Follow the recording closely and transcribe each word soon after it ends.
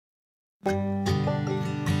Today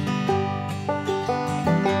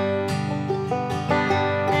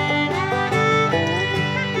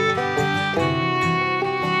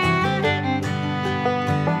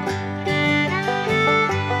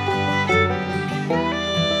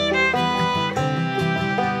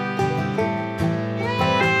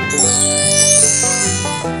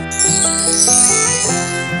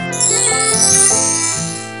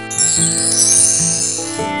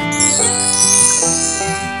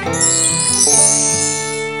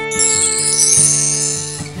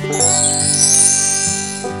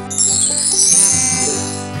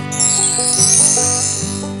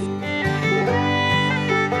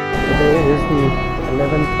is the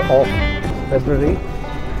 11th of February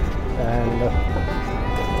and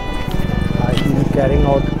I've been carrying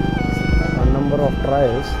out a number of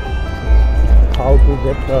trials how to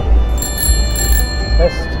get the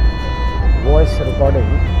best voice recording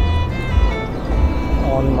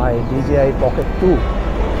on my DJI Pocket 2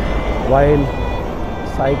 while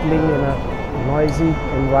cycling in a noisy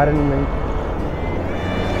environment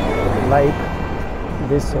like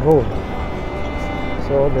this road.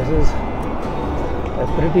 So this is a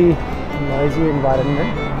pretty noisy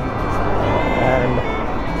environment and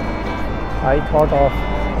I thought of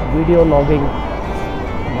video logging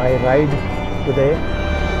my ride today,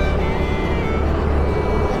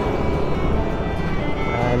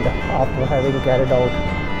 and after having carried out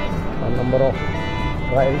a number of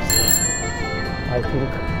rides, I think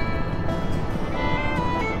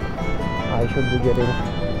I should be getting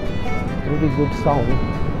pretty good sound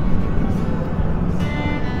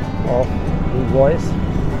of the voice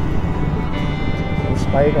in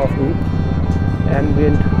spite of the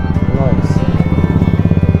ambient noise.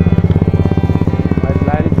 I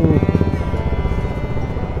plan to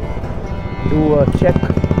do a check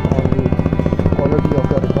on the quality of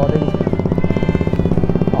the recording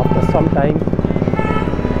after some time,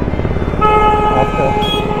 after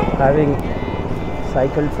having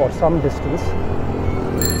cycled for some distance,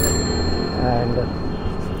 and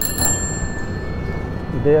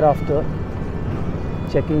thereafter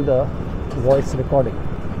checking the voice recording.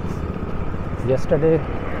 Yesterday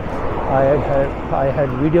I had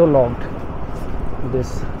video logged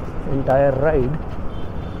this entire ride,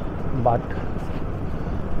 but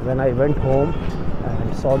when I went home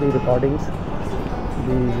and saw the recordings,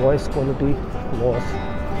 the voice quality was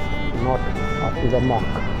not up to the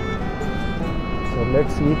mark. So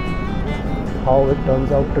let's see how it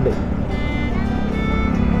turns out today.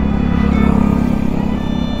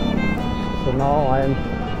 So now I am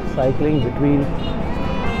cycling between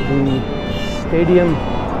the stadium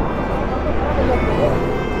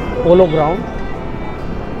polo ground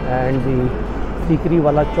and the Tikri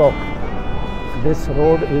Wala Chowk. This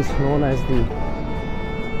road is known as the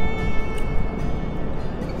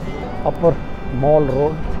Upper Mall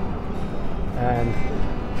Road, and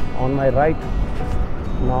on my right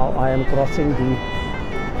now I am crossing the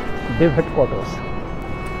div headquarters.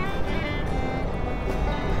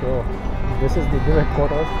 So this is the div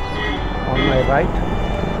headquarters on my right,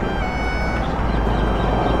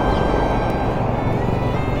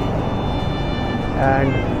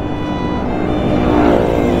 and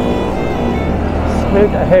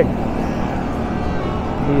straight ahead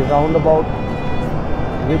the roundabout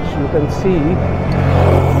which you can see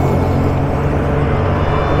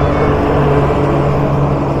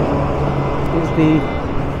is the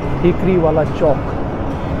Tikri Wala Chowk.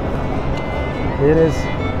 There is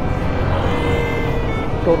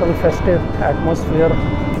total festive atmosphere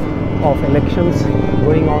of elections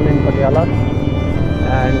going on in Patiala,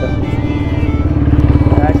 and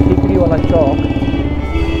at Tikri Wala Chowk,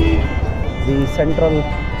 the Central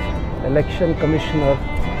Election Commissioner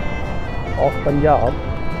of Punjab,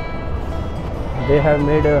 they have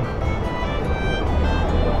made a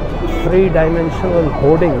three-dimensional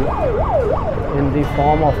hoarding in the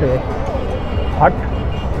form of a hut,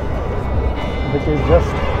 which is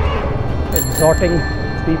just exhorting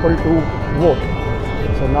people to vote.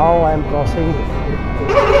 So now I am crossing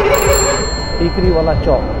Tikri Wala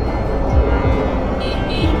Chowk.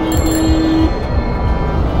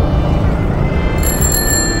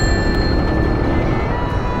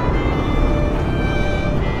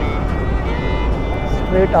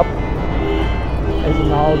 Straight up is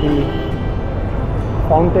now the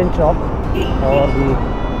Fountain Chowk, or the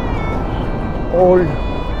old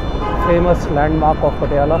famous landmark of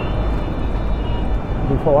Patiala,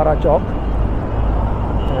 the Fawara Chowk,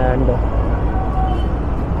 and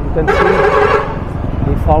you can see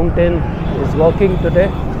the fountain is working today.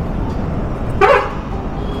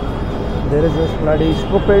 There is this bloody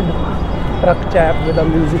stupid truck chap with a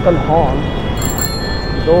musical horn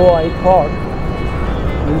though I thought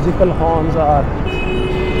musical horns are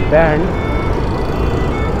banned,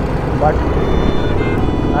 but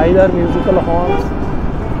neither musical horns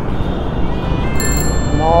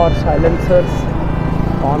nor silencers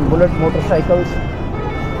on bullet motorcycles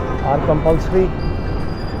are compulsory.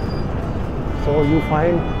 So you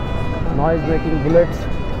find noise making bullets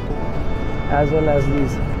as well as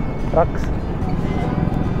these trucks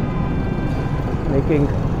making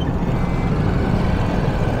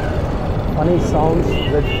funny sounds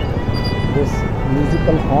with this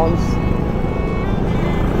musical horns.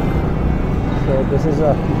 So this is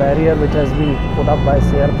a barrier which has been put up by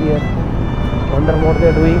CRPF. Wonder what they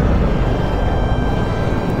are doing.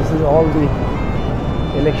 This is all the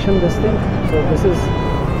election this thing. So this is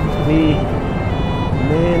the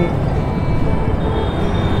main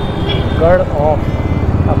gad of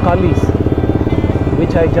Akalis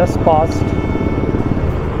which I just passed.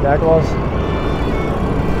 That was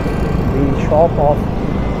the shop of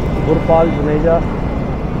Gurpal Juneja,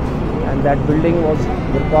 and that building was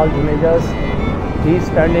Gurpal Juneja's. He is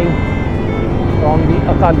standing from the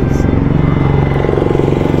Akalis.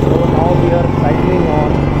 So now we are cycling on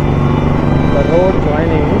the road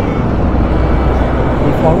joining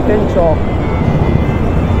the Fountain Chalk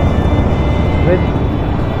with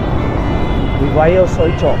the YSI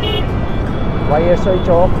Chalk. YSI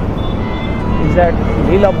Chalk is at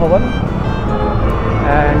Leela Bhavan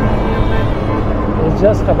and is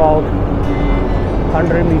just about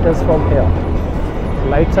 100 meters from here.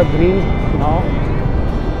 Lights are green now.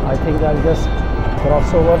 I think I'll just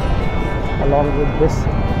cross over along with this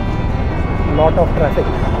lot of traffic.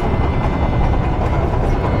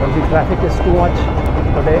 But the traffic is too much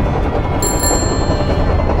today,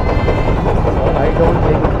 so I don't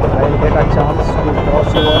think I'll get a chance to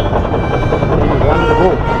cross over in one go.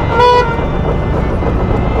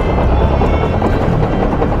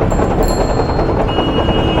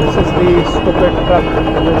 This is the stupid truck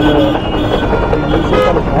with the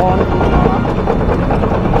musical horn.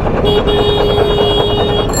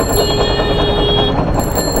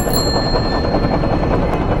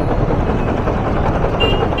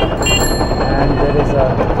 And there is a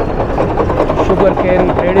sugarcane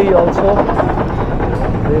lady also.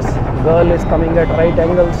 This girl is coming at right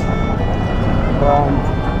angles from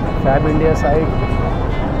Fab India side.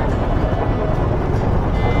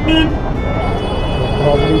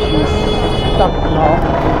 Probably she's stuck now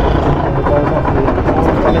because of the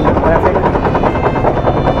oncoming traffic.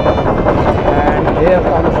 And here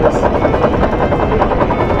comes this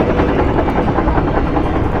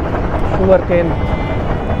sugarcane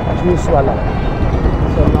juice wala.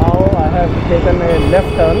 So now I have taken a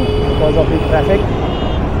left turn because of the traffic,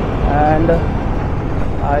 and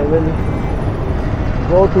I will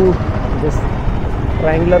go to this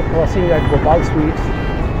triangular crossing at Gopal Sweets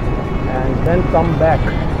and then come back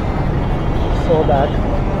so that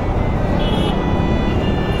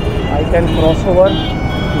I can cross over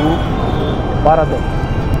to Baradar.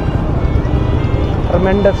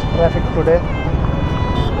 Tremendous traffic today.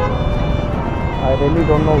 I really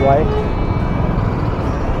don't know why.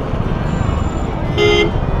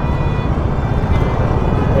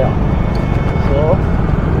 Yeah. So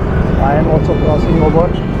I am also crossing over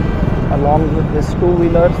along with this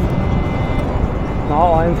two-wheelers.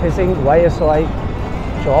 Now I am facing YSI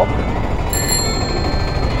Chalk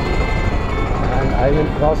and I will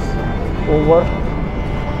cross over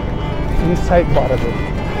inside Baradar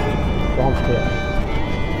from here.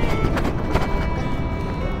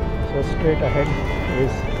 So straight ahead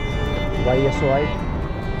is YSI,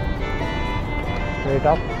 straight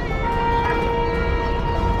up.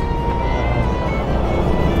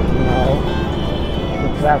 Now the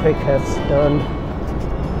traffic has turned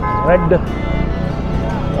red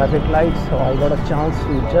traffic lights, so I got a chance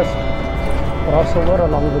to just cross over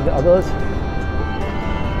along with the others.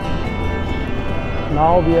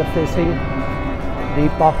 Now we are facing the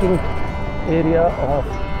parking area of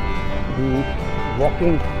the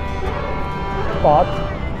walking path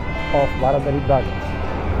of Baradari Garden.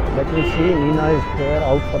 Let me see, Nina is here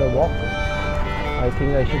out for a walk. I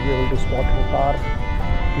think I should be able to spot her car.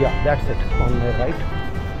 Yeah, that's it, on my right.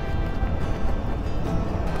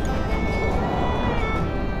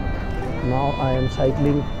 Now I am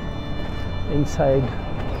cycling inside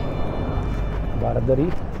Baradari,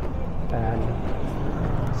 and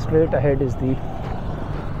straight ahead is the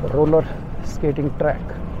roller skating track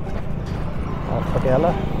of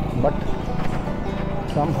Patiala, but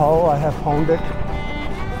somehow I have found it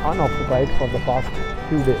unoccupied for the past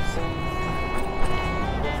few days.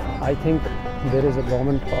 I think there is a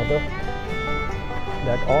government order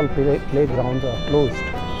that all playgrounds are closed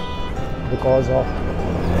because of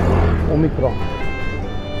Omicron.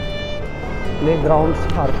 Playgrounds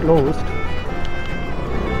are closed,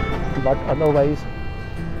 but otherwise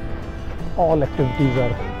all activities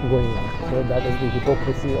are going on. So that is the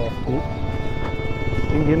hypocrisy of the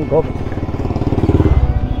Indian government.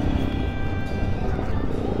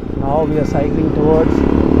 Now we are cycling towards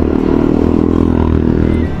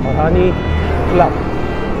Maharani Club.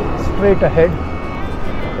 Straight ahead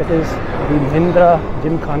it is the Mahindra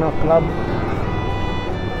Gymkhana Club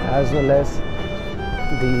as well as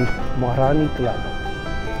the Maharani Club.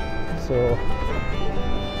 So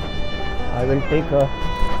I will take a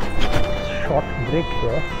short break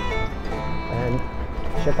here and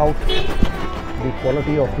check out the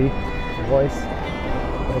quality of the voice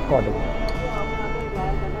recording.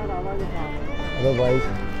 Otherwise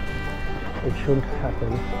it shouldn't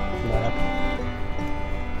happen that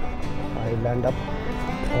I land up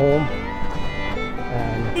home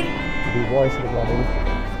and the voice recording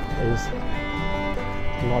is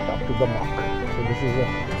not up to the mark. So this is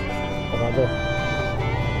another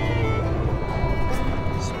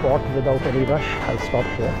spot without any rush. I'll stop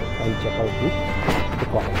here and check out the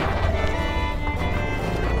recording.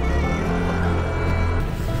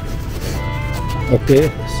 Okay,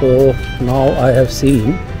 so now I have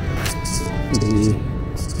seen the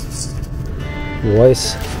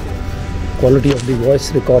voice quality of the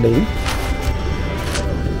voice recording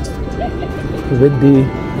with the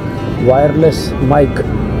wireless mic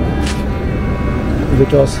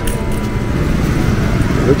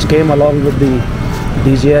which came along with the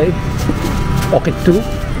DJI Pocket 2,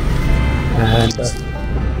 and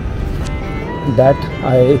that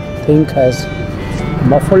I think has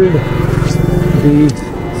muffled the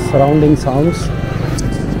surrounding sounds,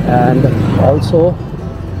 and also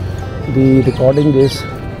the recording is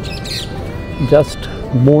just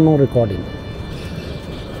mono recording.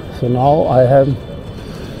 So now I am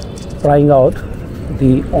trying out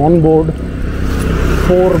the onboard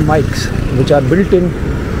 4 mics which are built in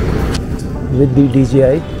with the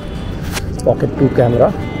DJI Pocket 2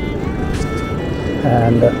 camera,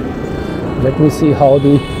 and let me see how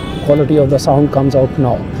the quality of the sound comes out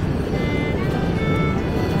now.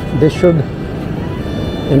 This should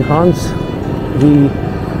enhance the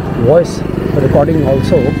voice recording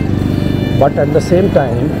also, but at the same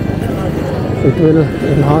time it will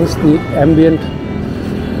enhance the ambient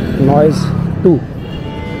noise too.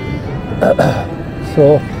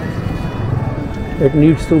 So it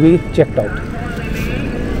needs to be checked out.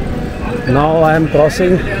 Now I am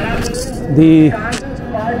crossing the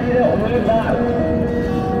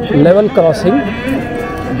level crossing.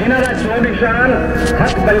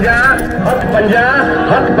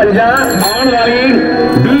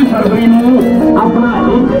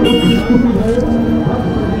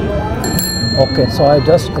 Okay, so I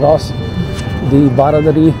just crossed the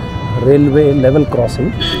Baradari railway level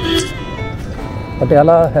crossing.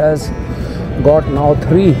 Patiala has got now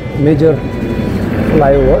 3 major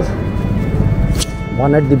flyovers.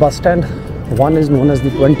 One at the bus stand, one is known as the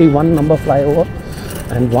 21 number flyover,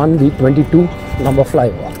 and one the 22 number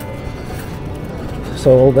flyover.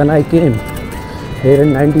 So when I came here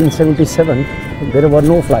in 1977, there were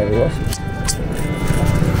no flyovers,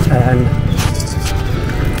 and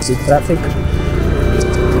the traffic,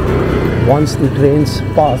 once the trains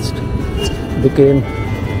passed, became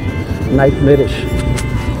nightmarish.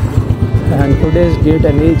 And today's date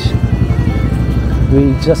and age,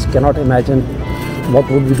 we just cannot imagine what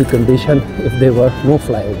would be the condition if there were no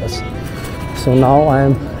flyovers. So now I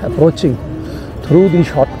am approaching through the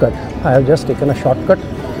shortcut. I have just taken a shortcut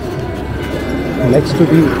next to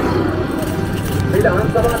the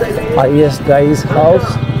IAS guy's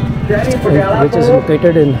house, which is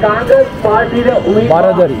located in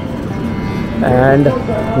Baradari, and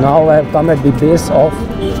now I have come at the base of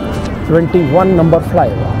 21 number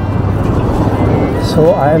flyover.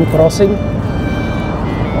 So I am crossing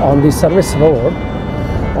on the service road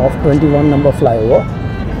of 21 number flyover.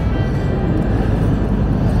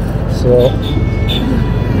 So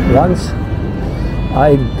once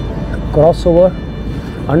I cross over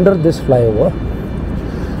under this flyover,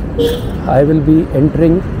 I will be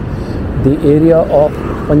entering the area of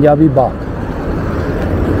Punjabi Bagh.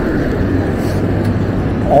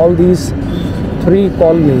 All these 3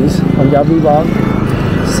 colonies, Punjabi Bagh,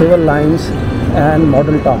 Civil Lines and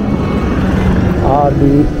Model Town, are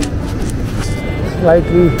the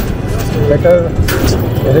slightly better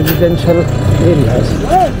residential areas.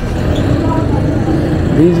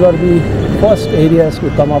 These were the first areas to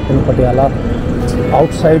come up in Patiala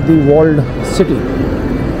outside the walled city.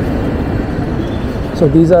 So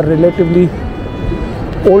these are relatively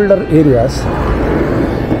older areas,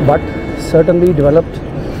 but certainly developed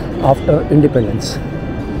after independence.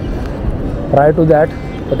 Prior to that,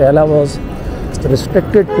 Patiala was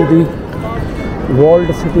restricted to the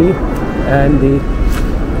walled city and the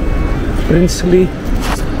princely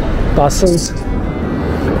castles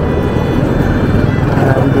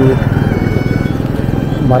and the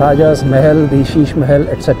Maharaja's Mahal, the Sheesh Mahal,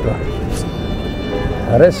 etc.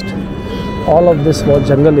 Rest, all of this was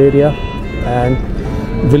jungle area and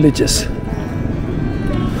villages.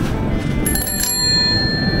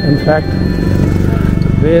 In fact,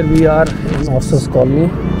 where we are in Officers Colony,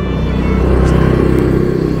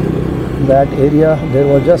 that area there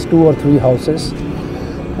were just 2 or 3 houses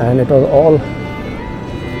and it was all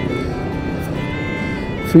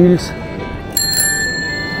fields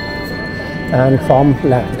and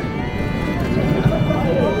farmland,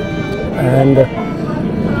 and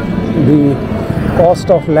the cost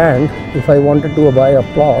of land, if I wanted to buy a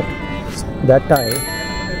plot that time,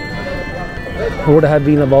 would have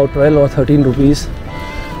been about 12 or 13 rupees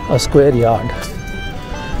a square yard.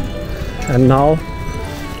 And now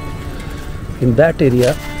in that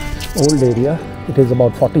area, old area, it is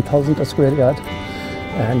about 40,000 a square yard,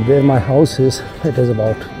 and where my house is, it is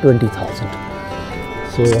about 20,000.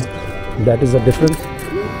 So that is the difference.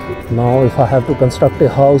 Now if I have to construct a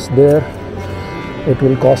house there, it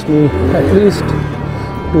will cost me at least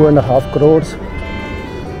 2.5 crores.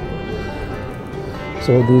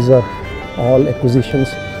 So these are all acquisitions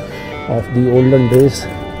of the olden days.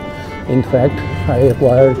 In fact, I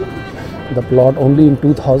acquired the plot only in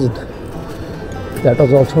 2000. That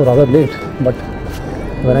was also rather late, but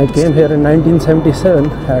when I came here in 1977,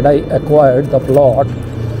 had I acquired the plot,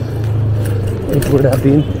 it would have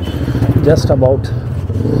been just about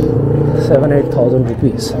 7,000-8,000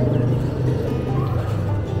 rupees.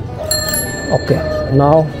 Okay,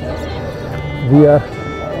 now we are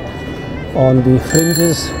on the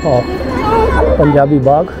fringes of Punjabi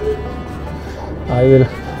Bagh. I will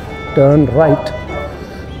turn right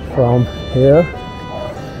from here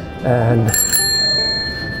and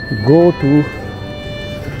go to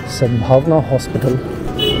Sadbhavna Hospital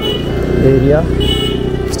area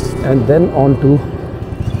and then on to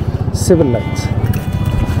civil lines.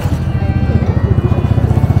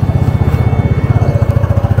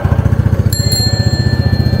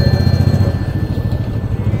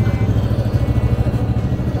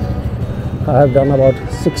 I have done about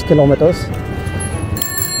 6 kilometers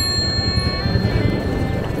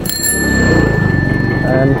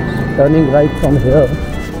and turning right from here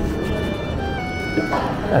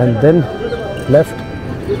and then left,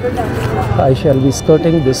 I shall be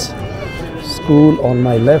skirting this school on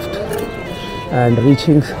my left and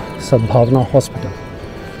reaching Sadbhavna Hospital.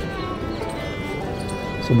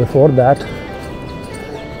 So before that,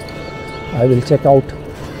 I will check out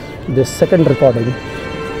this second recording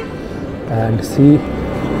and see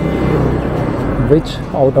which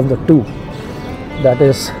out of the two, that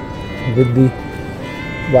is with the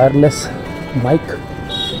wireless mic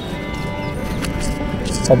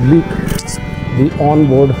oblique the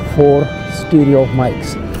onboard 4 stereo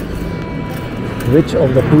mics, which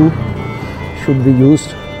of the two should be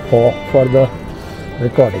used for further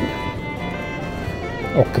recording.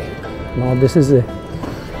 Okay, now this is a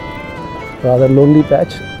rather lonely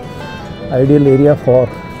patch, ideal area for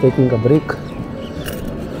taking a break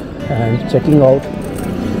and checking out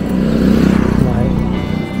my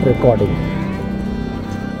recording.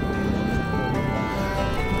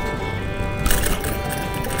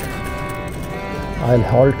 I'll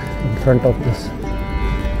halt in front of this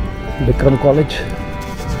Bikram College.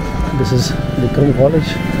 This is Bikram College,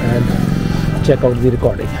 and check out the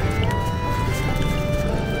recording.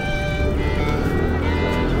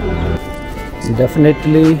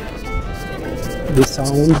 Definitely the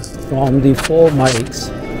sound from the 4 mics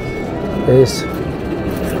is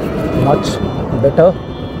much better.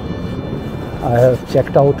 I have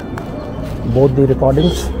checked out both the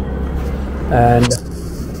recordings and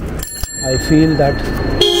I feel that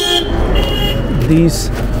these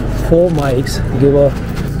 4 mics give a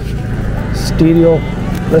stereo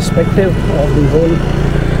perspective of the whole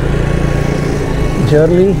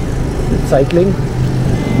journey with cycling,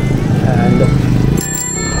 and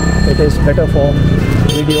it is better for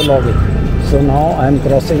video logging. So now I am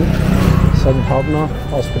crossing Sadbhavna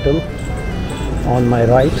Hospital on my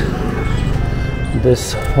right.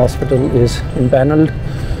 This hospital is empaneled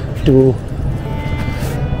to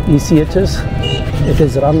ECHS. It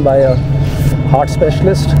is run by a heart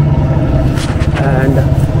specialist and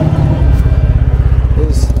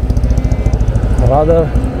is rather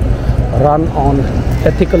run on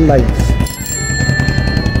ethical lines.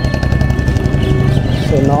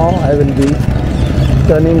 So now I will be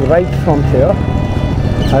turning right from here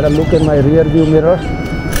had a look in my rear view mirror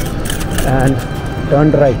and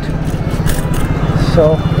turned right. So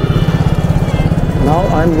now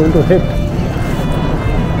I'm going to hit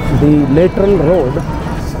the lateral road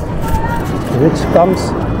which comes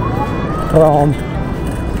from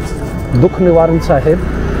Dukh Nivaran Sahib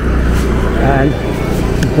and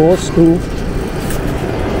goes to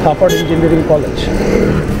Thapad Engineering College.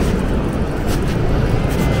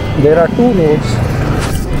 There are two roads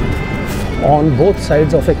on both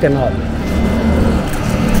sides of a canal.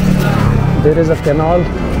 There is a canal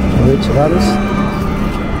which runs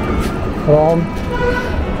from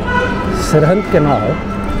Sirhind Canal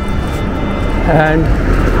and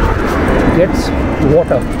gets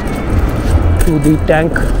water to the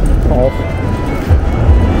tank of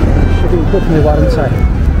Dukh Nivaran Sahib.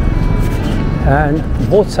 And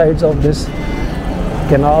both sides of this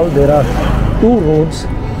canal there are two roads,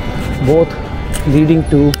 both leading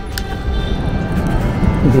to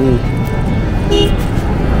the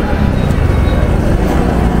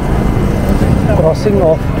crossing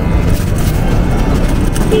of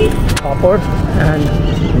Thapad and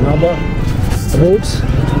Naba roads,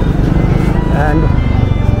 and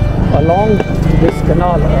along this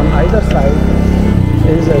canal on either side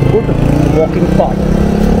is a good walking path.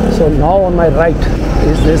 So now on my right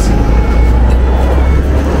is this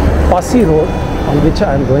Pasi road on which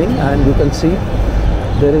I am going, and you can see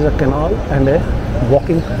there is a canal and a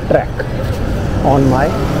walking track on my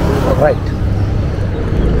right.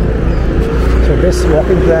 So this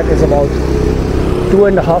walking track is about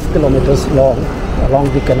 2.5 kilometers long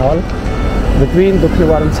along the canal between Dukh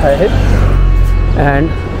Nivaran Sahib and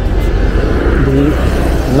the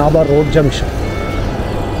Naba Road junction.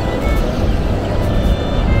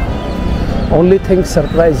 Only thing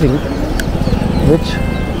surprising which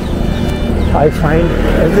I find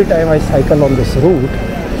every time I cycle on this route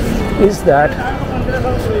is that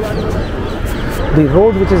the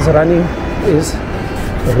road which is running is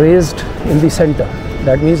raised in the center.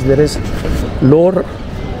 That means there is lower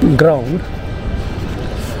ground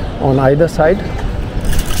on either side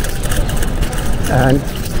and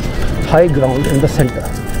high ground in the center.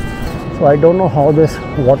 So I don't know how this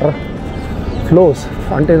water flows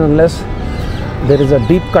until unless there is a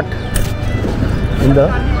deep cut in the...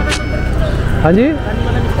 हाँ जी,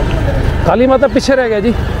 काली माता पीछे रह गया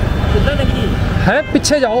जी, है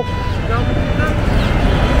पीछे जाओ।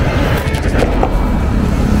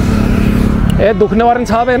 ये दुख निवारण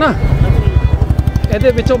साहब है ना,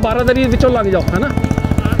 ये विचों 12 दरी विचों लग जाओ, है ना।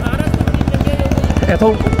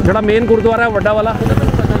 इथों जो मेन गुरुद्वारा है वड्डा वाला,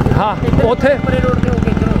 हाँ उथे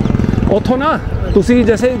उथों ना तुसी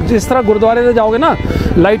जैसे जिस तरह गुरुद्वारे से जाओगे ना,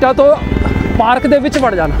 लाइटा तो पार्क दे विच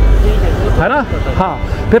वड़ जाना, है ना। हाँ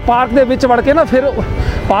फिर पार्क दे विच वड़ के ना, फिर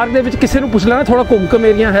पार्क दे विच किसी नूं पुछ लेना, थोड़ा घूम घम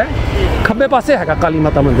एरिया है, खब्बे पासे हैगा काली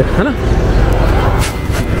माता मंदिर, है ना।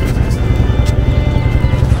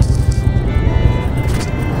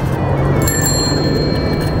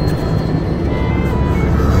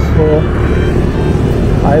 So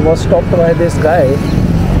I was stopped by this guy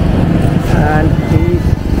and he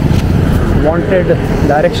wanted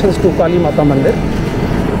directions to Kali Mata Mandir,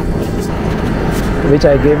 which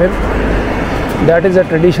I gave him. That is a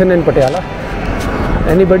tradition in Patiala.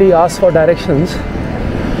 Anybody asks for directions,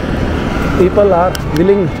 people are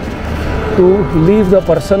willing to leave the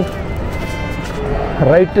person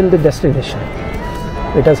right in the destination.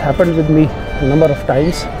 It has happened with me a number of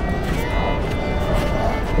times.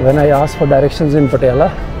 When I ask for directions in Patiala,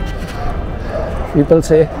 people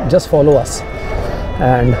say just follow us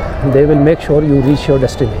and they will make sure you reach your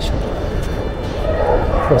destination.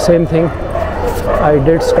 So same thing, I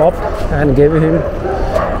did stop and gave him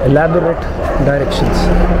elaborate directions.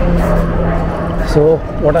 So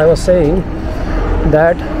what I was saying,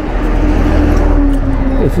 that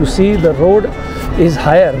if you see the road is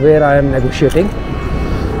higher where I am negotiating,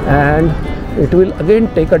 and it will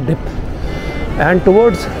again take a dip, and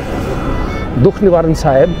towards Dukh Nivaran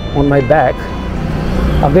Sahib on my back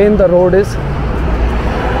again the road is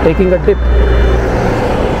taking a dip,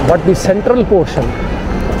 but the central portion,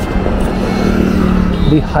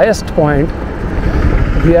 the highest point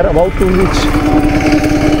we are about to reach.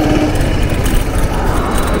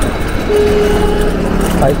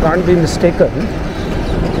 I can't be mistaken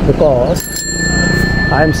because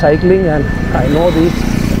I am cycling and I know the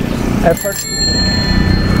effort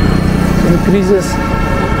increases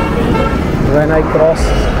when I cross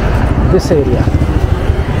this area.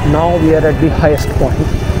 Now we are at the highest point,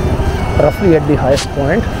 roughly at the highest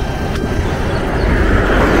point,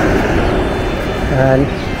 and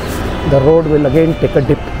the road will again take a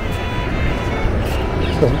dip.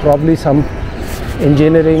 So probably some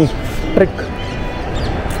engineering trick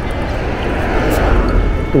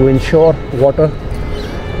to ensure water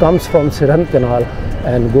comes from Sirhind Canal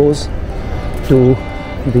and goes to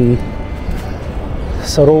the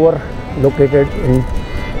Sarovar located in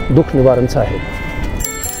Dukh Nivaran Sahib.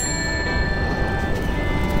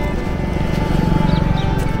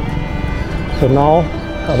 So now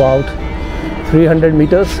about 300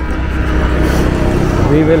 meters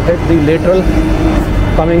we will hit the lateral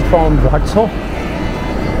coming from Bhatso.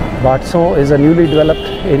 Bhatso is a newly developed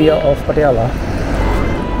area of Patiala,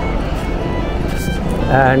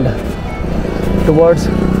 and towards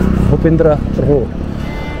Bhupendra Road.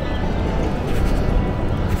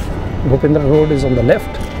 Bhupendra Road is on the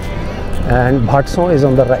left and Bhatso is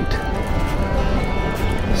on the right.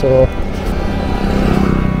 So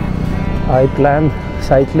I plan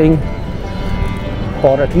cycling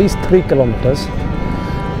for at least 3 kilometers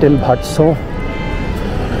till Bhatso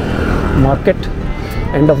market,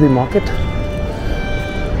 end of the market.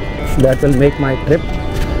 That will make my trip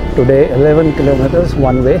today 11 kilometers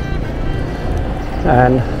one way,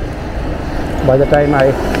 and by the time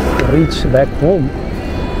I reach back home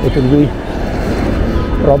it will be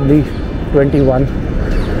probably 21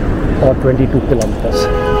 or 22 kilometers.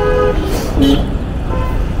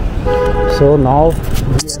 So now we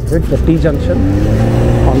have hit the T junction.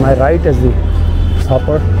 On my right is the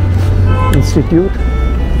Thapar Institute.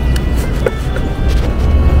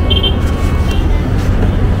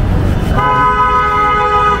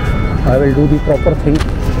 I will do the proper thing.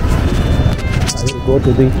 I will go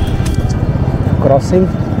to the crossing,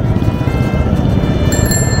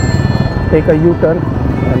 take a U-turn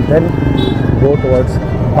and then go towards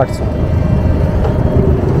Bhatso.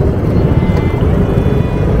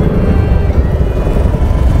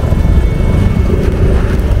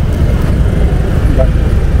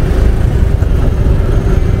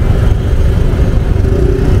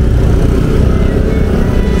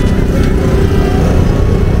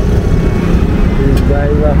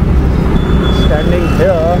 Standing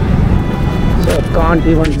here, so I can't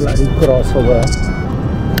even cross over.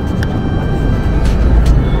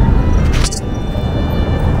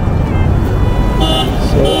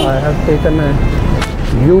 So I have taken a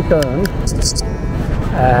U-turn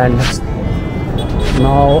and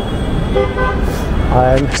now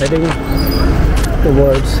I am heading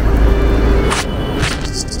towards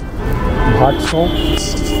Bhatso.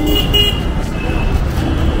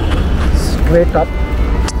 Straight up.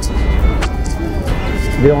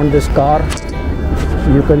 Beyond this car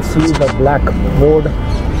you can see the black board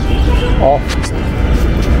of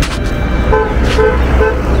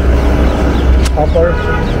Upper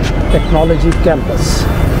Technology Campus.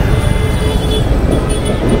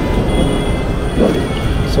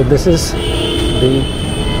 So this is the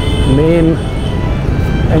main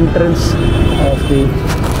entrance of the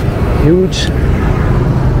huge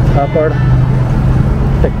Upper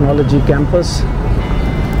Technology Campus,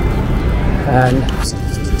 and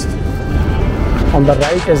on the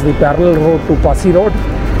right is the parallel road to Pasi Road,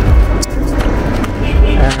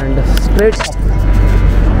 and straight up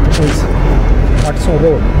is Bhatso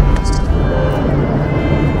Road.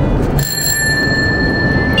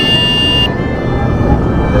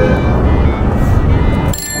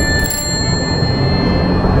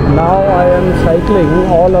 Now I am cycling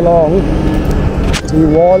all along the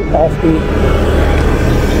wall of the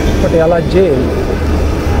Patiala jail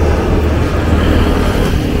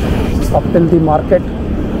up till the market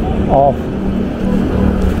of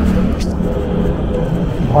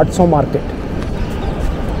Bhatso market.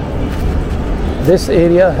 This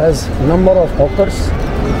area has number of hawkers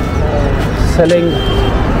selling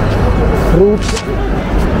fruits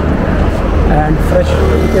and fresh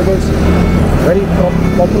vegetables. Very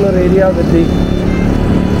popular area with the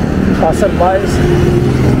passerbys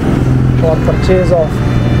for purchase of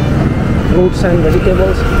fruits and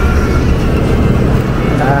vegetables.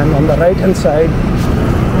 And on the right hand side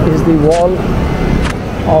is the wall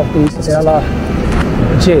of the Patiala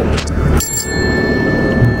jail.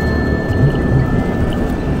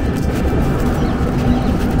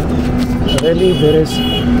 Really there is a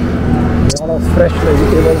lot of fresh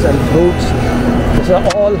vegetables and fruits. These are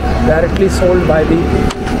all directly sold by the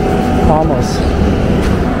farmers,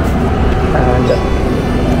 and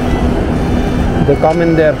they come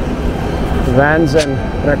in their vans and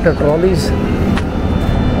tractor trolleys,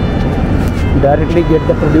 directly get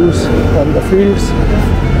the produce from the fields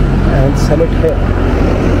and sell it here.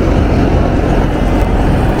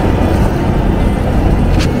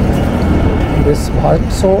 This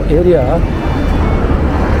Bhatso area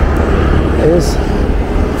is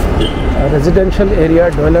a residential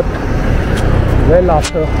area developed well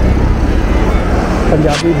after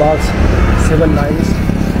Punjabi Bagh's civil lines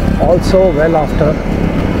also well after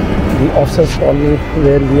the officers colony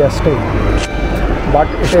where we are staying, but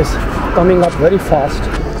it is coming up very fast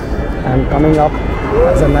and coming up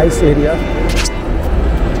as a nice area.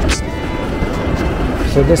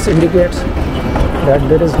 So this indicates that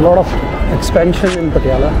there is a lot of expansion in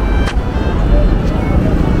Patiala.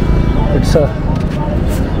 It's a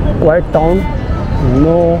quiet town,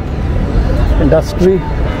 no industry,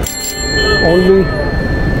 only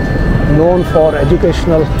known for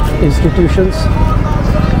educational institutions.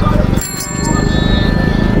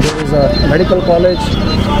 There is a medical college,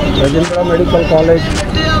 Rajendra Medical College.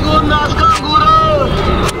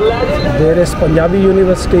 There is Punjabi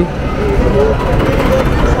University.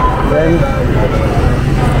 Then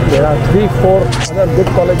there are 3-4 other good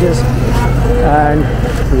colleges, and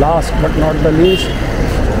last but not the least,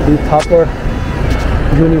 the Thapar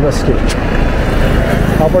University.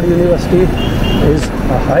 Thapar University is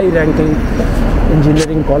a high-ranking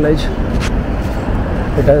engineering college.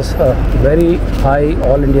 It has a very high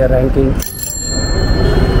All India ranking,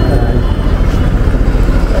 and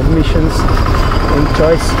admissions in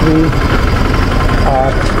choice stream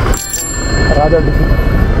are rather difficult.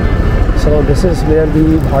 So this is where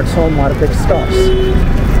the Bhatso market starts.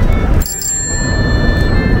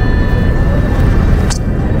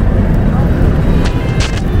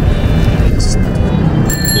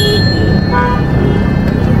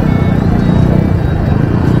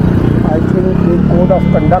 I think the code of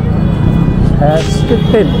conduct has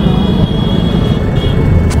kicked in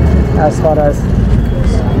as far as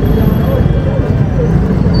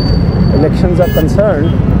elections are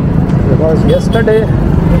concerned, because yesterday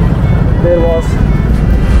there was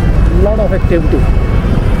a lot of activity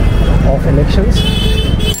of elections,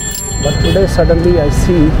 but today suddenly I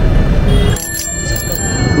see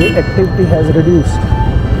the activity has reduced.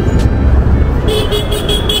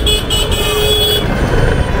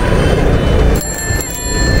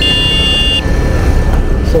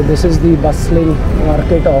 So this is the bustling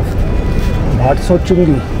market of Bhatso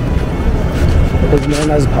Chungi. It is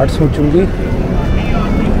known as Bhatso Chungi.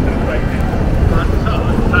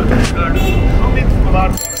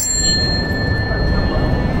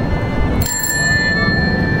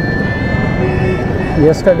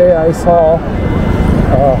 Yesterday I saw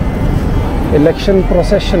election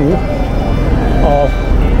procession of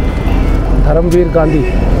Dharamveer Gandhi,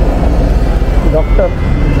 Dr.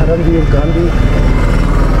 Dharamveer Gandhi,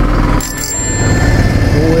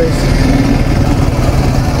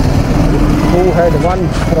 who had won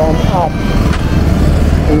from AAP.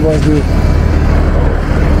 He was the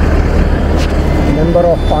member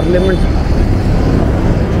of parliament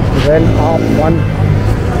when AAP won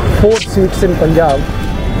 4 seats in Punjab,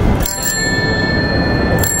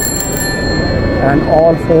 and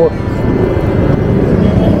all 4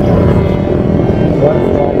 were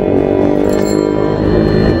from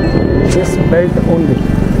this belt only.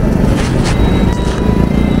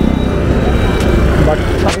 But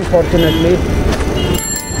unfortunately,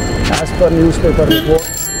 as per newspaper report,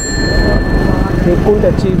 he couldn't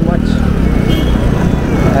achieve much,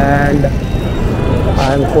 and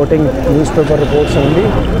I am quoting newspaper reports only,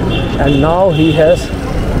 and now he has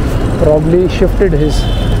probably shifted his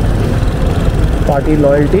party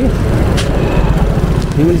loyalty.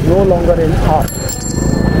 He is no longer in AAP,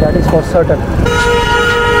 that is for certain,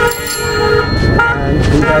 and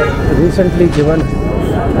he has recently given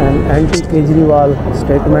an anti-Kejriwal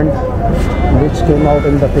statement which came out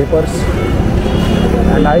in the papers,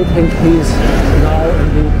 and I think he is now in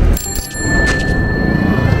the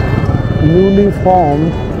newly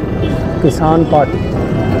formed Kisan Party.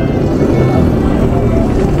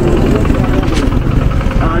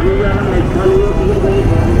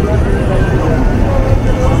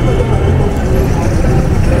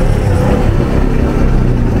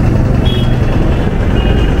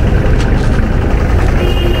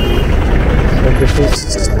 This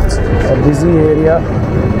is a busy area,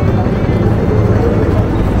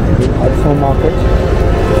 the Bhatso market.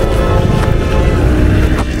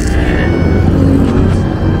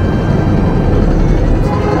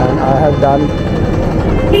 And I have done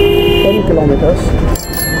 10 kilometers,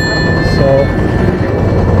 so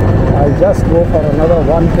I'll just go for another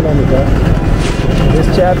 1 kilometer. This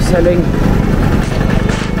chap selling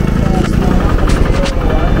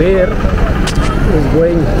beer is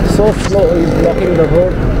going so slow, he is blocking the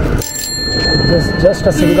road. This is just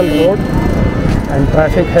a single road, and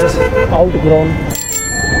traffic has outgrown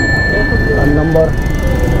a number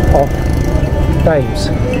of times.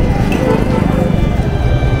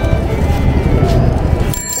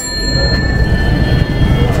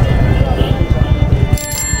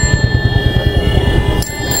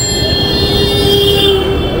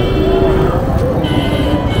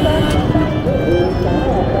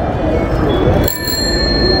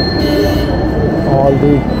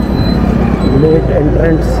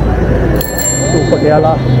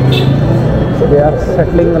 Patiala. They are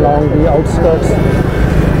settling along the outskirts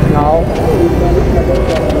now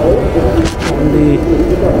on the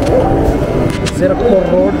Zirakpur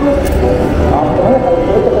road.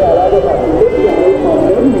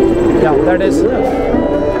 Yeah, that is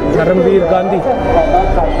Dharamveer Gandhi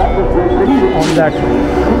on that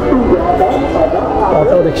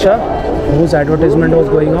auto rickshaw whose advertisement was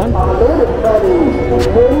going on.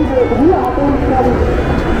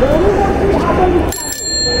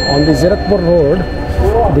 On the Zirakpur road,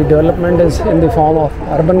 the development is in the form of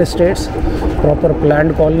urban estates, proper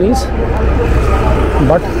planned colonies,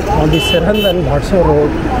 but on the Sirhind and Bhatso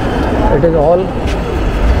road, it is all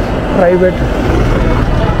private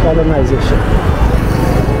colonization.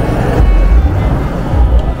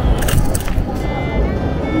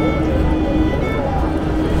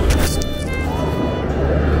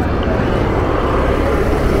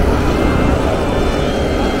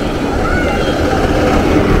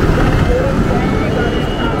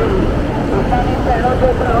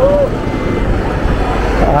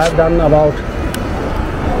 I have done about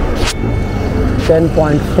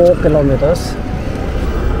 10.4 kilometers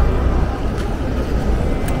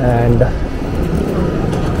and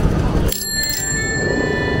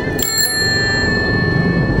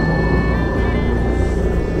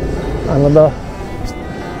another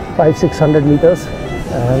 500-600 meters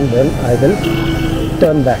and then I will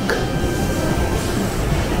turn back.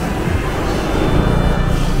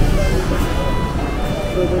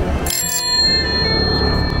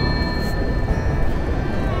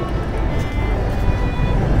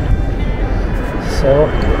 So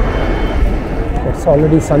it's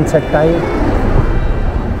already sunset time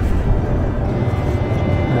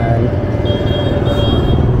and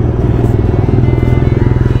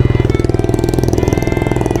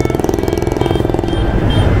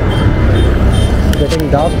it's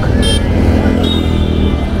getting dark,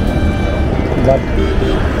 but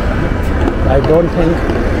I don't think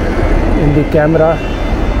in the camera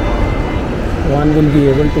one will be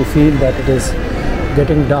able to feel that it is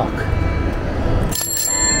getting dark.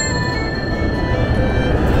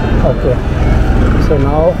 Okay, so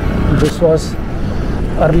now this was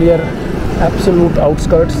earlier absolute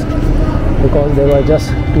outskirts because there were just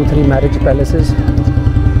 2-3 marriage palaces,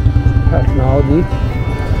 but now the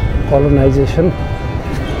colonization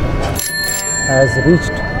has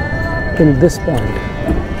reached in this point.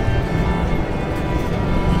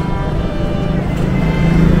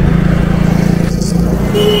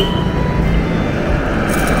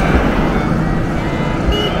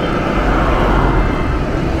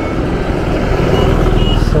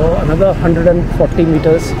 Another 140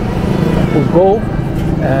 meters to go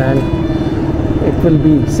and it will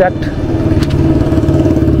be exact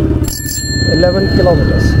 11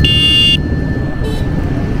 kilometers.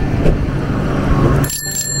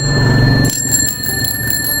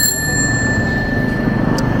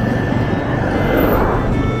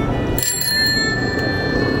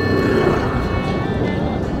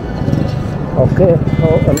 Okay, so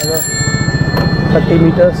another 30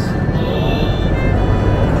 meters.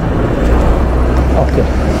 Okay,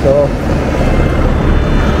 so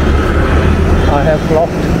I have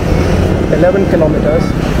clocked 11 kilometers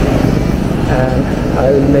and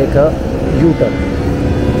I will make a U-turn.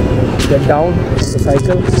 Get down the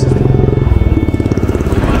cycle.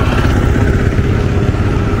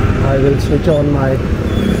 I will switch on my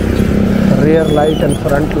rear light and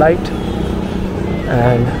front light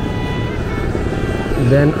and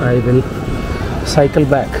then I will cycle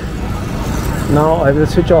back. Now I will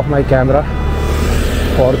switch off my camera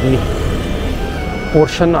for the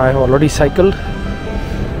portion I have already cycled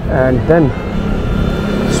and then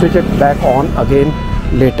switch it back on again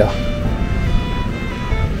later.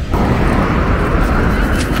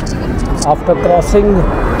 After crossing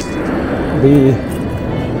the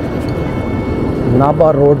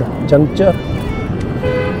Naba Road juncture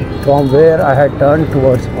from where I had turned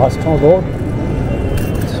towards Bastron Road,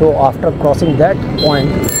 so after crossing that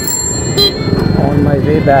point on my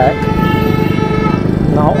way back,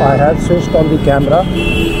 now I have switched on the camera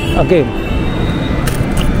again.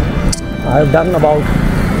 I have done about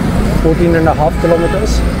 14.5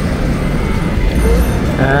 kilometers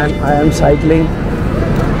and I am cycling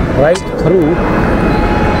right through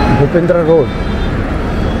Bhupendra Road,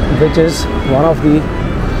 which is one of the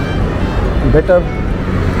better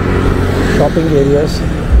shopping areas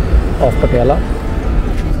of Patiala.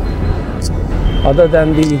 Other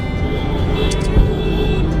than the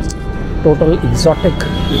total exotic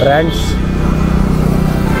brands,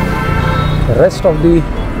 the rest of the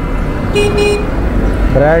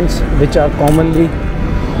brands which are commonly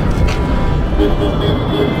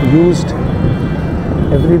used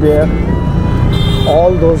everywhere.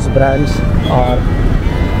 All those brands are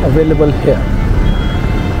available here.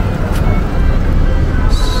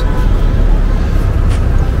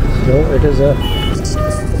 So it is a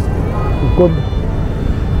good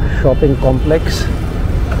shopping complex,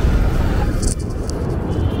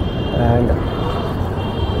 and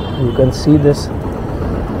you can see this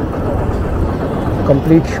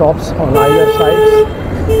complete shops on either sides,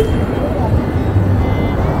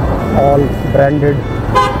 all branded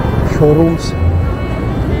showrooms.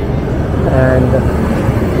 And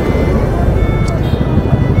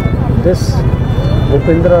this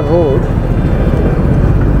Bhupendra Road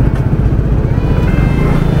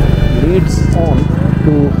leads on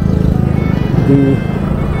to the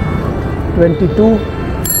 22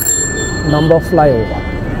 number flyover.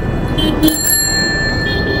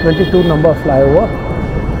 22 number flyover.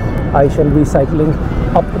 I shall be cycling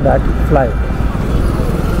up that flyover.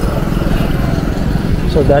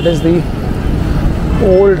 So that is the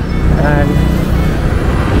old and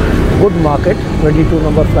good market, 22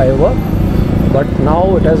 number flyover, but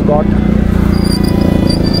now it has got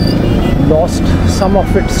lost some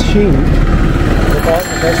of its sheen because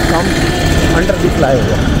it has come under the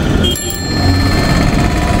flyover.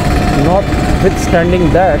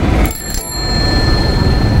 Notwithstanding that,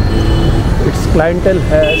 its clientele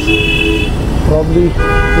has probably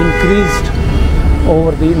increased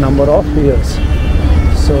over the number of years.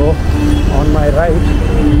 So on my right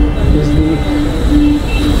is the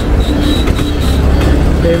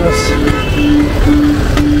famous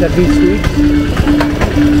Jaggi Sweet.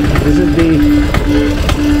 This is the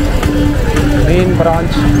main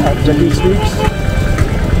branch of Jaggi Sweets,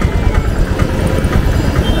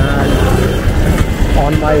 and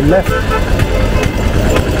on my left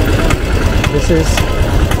this is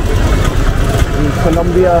the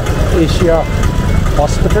Columbia Asia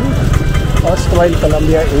Hospital, erstwhile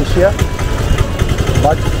Columbia Asia,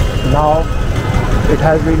 but now it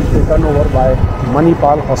has been taken over by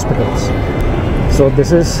Manipal Hospitals. So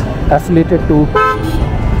this is affiliated to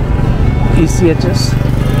ECHS,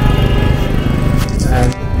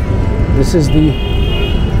 and this is the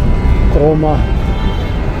Chroma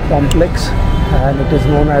complex, and it is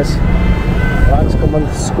known as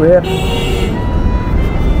Rajkamal Square.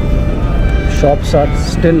 Shops are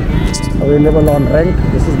still available on rent.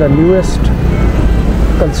 This is the newest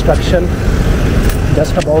construction,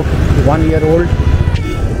 just about 1 year old.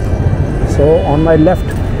 So on my left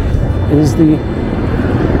is the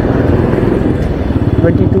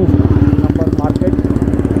 22 number market,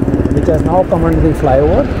 which has now come under the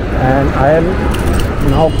flyover, and I am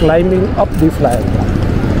now climbing up the flyover.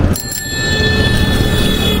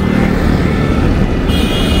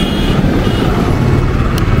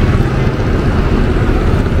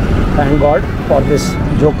 Thank God for this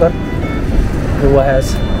joker who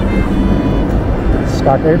has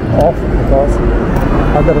started off, because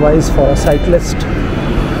otherwise for a cyclist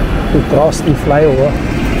to cross the flyover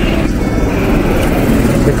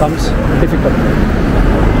becomes difficult.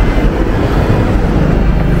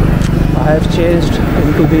 I have changed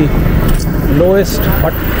into the lowest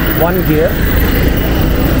but one gear,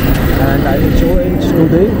 and I will change to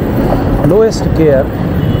the lowest gear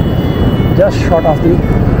just short of the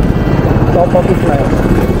top of the flyover.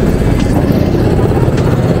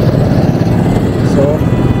 So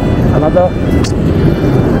another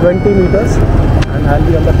 20 meters and I'll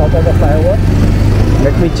be on the top of the flyover.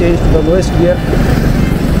 Let me change to the lowest gear.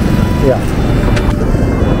 Yeah.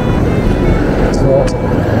 So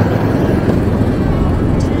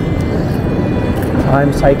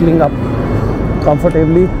I'm cycling up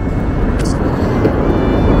comfortably.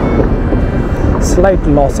 Slight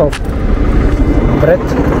loss of breath,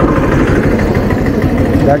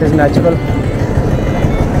 that is natural.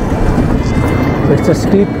 It's a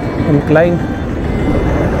steep incline,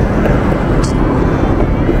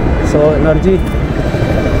 so energy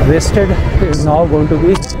wasted is now going to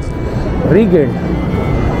be regained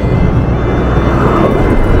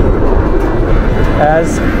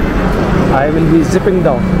as I will be zipping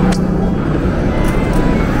down.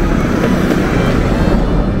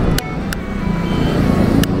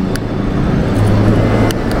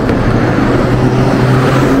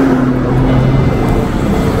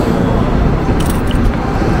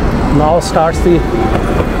 Now starts the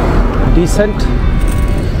descent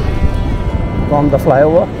from the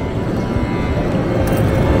flyover.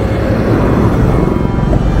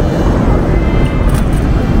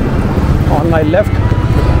 On my left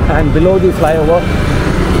and below the flyover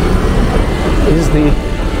is the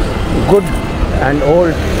good and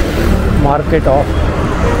old market of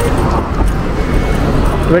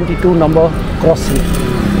 22 number crossing.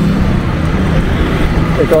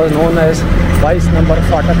 It was known as Vice Number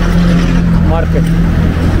Fatak Market.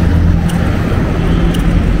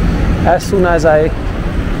 As soon as I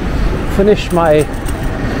finish my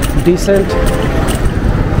descent,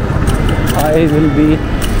 I will be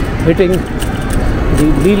hitting the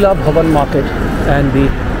Leela Bhavan Market and the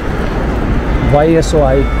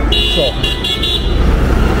YSOI shop.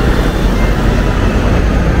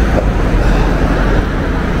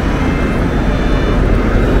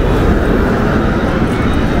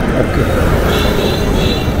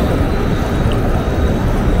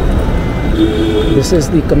 This is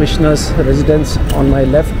the Commissioner's residence on my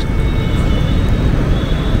left.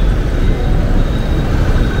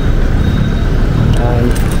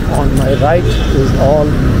 And on my right is all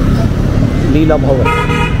Leela Bhavan.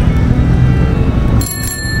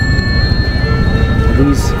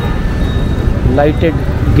 These lighted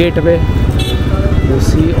gateway you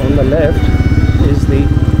see on the left is the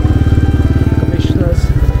Commissioner's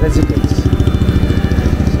residence.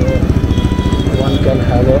 So one can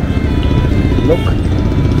have a look.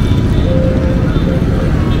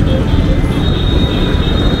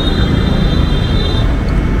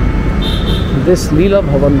 This Leela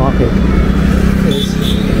Bhavan market is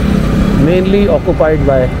mainly occupied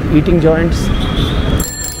by eating joints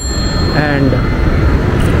and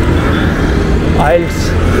IELTS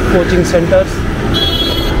coaching centers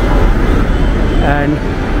and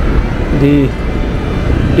the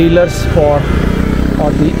dealers for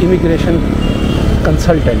or the immigration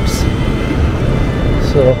consultants.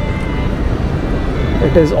 So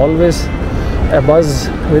it is always a buzz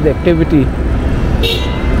with activity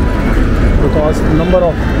because a number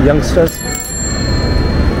of youngsters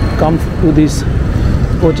come to these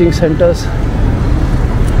coaching centers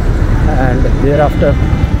and thereafter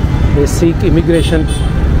they seek immigration,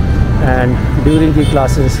 and during the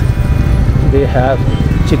classes they have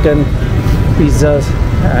chicken, pizzas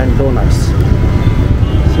and donuts.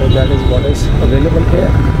 So that is what is available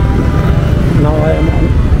here. Now I am on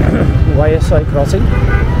YSI crossing.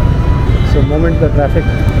 So moment the traffic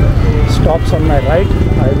stops on my right,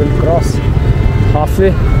 I will cross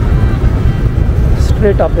halfway.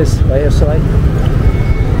 Straight up is YSI.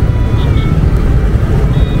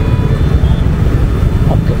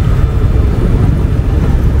 Okay.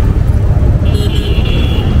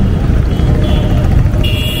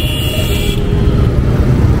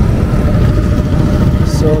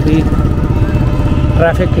 So the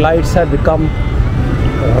traffic lights have become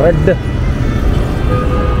red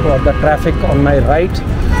for the traffic on my right.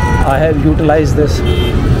 I have utilized this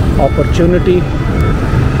opportunity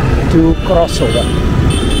to cross over.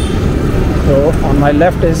 So on my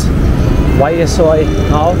left is YSOI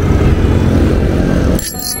now,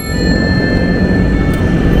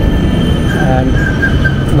 and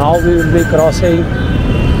now we will be crossing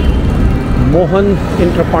Mohan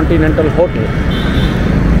Intercontinental Hotel.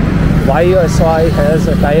 YSOI has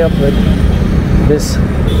a tie-up with this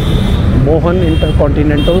Mohan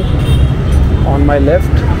Intercontinental on my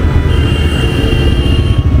left,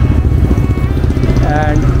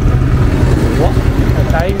 and the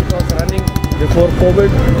time it was running before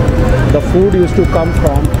COVID, the food used to come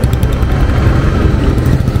from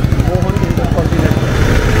Mohan Intercontinental.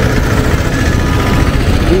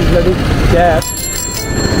 These bloody cabs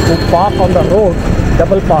who park on the road,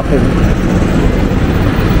 double parking,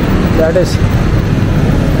 that is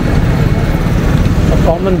a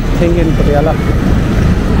common thing in Patiala.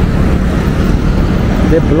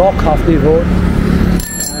 They block half the road,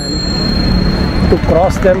 and to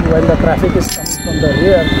cross them when the traffic is coming from the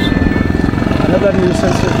rear, another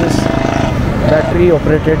nuisance is this battery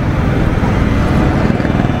operated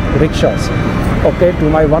rickshaws. Okay, to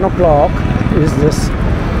my 1 o'clock is this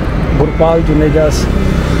Gurpal Juneja's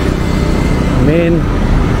main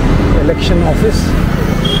election office.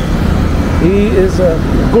 He is a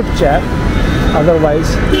good chap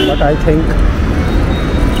otherwise, but I think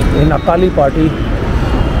in Akali party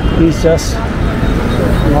he's just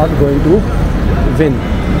not going to win.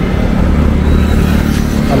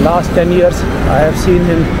 The last 10 years I have seen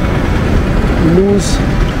him lose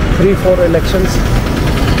 3-4 elections,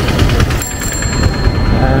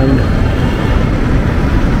 and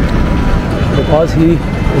because he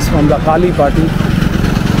is from the Akali party,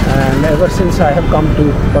 and ever since I have come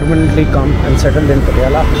to permanently come and settled in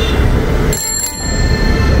Patiala,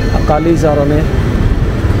 Akalis are on a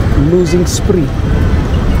losing spree.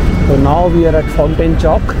 So now we are at Fountain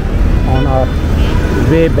Chalk on our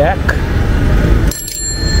way back,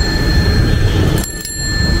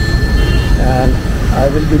 and I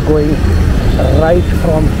will be going right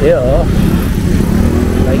from here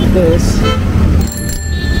like this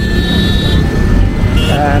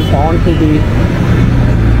and on to the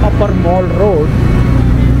Upper Mall Road.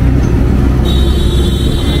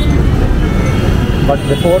 But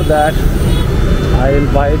before that, I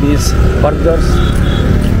will buy these burgers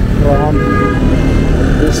from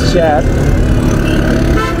this chap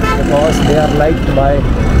because they are liked by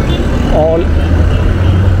all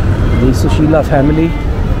the Sushila family,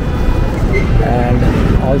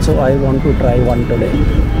 and also I want to try one today.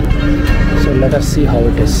 So let us see how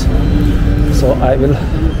it is. So I will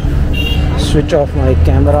switch off my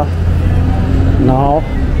camera now.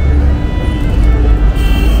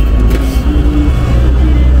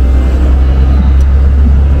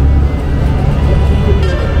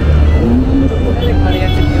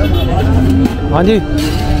 हाँ जी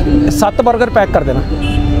 7 burger pack कर देना.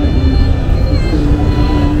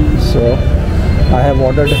 So I have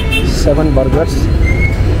ordered 7 burgers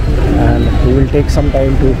and we will take some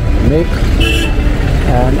time to make,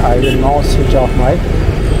 and I will now switch off my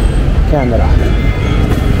camera.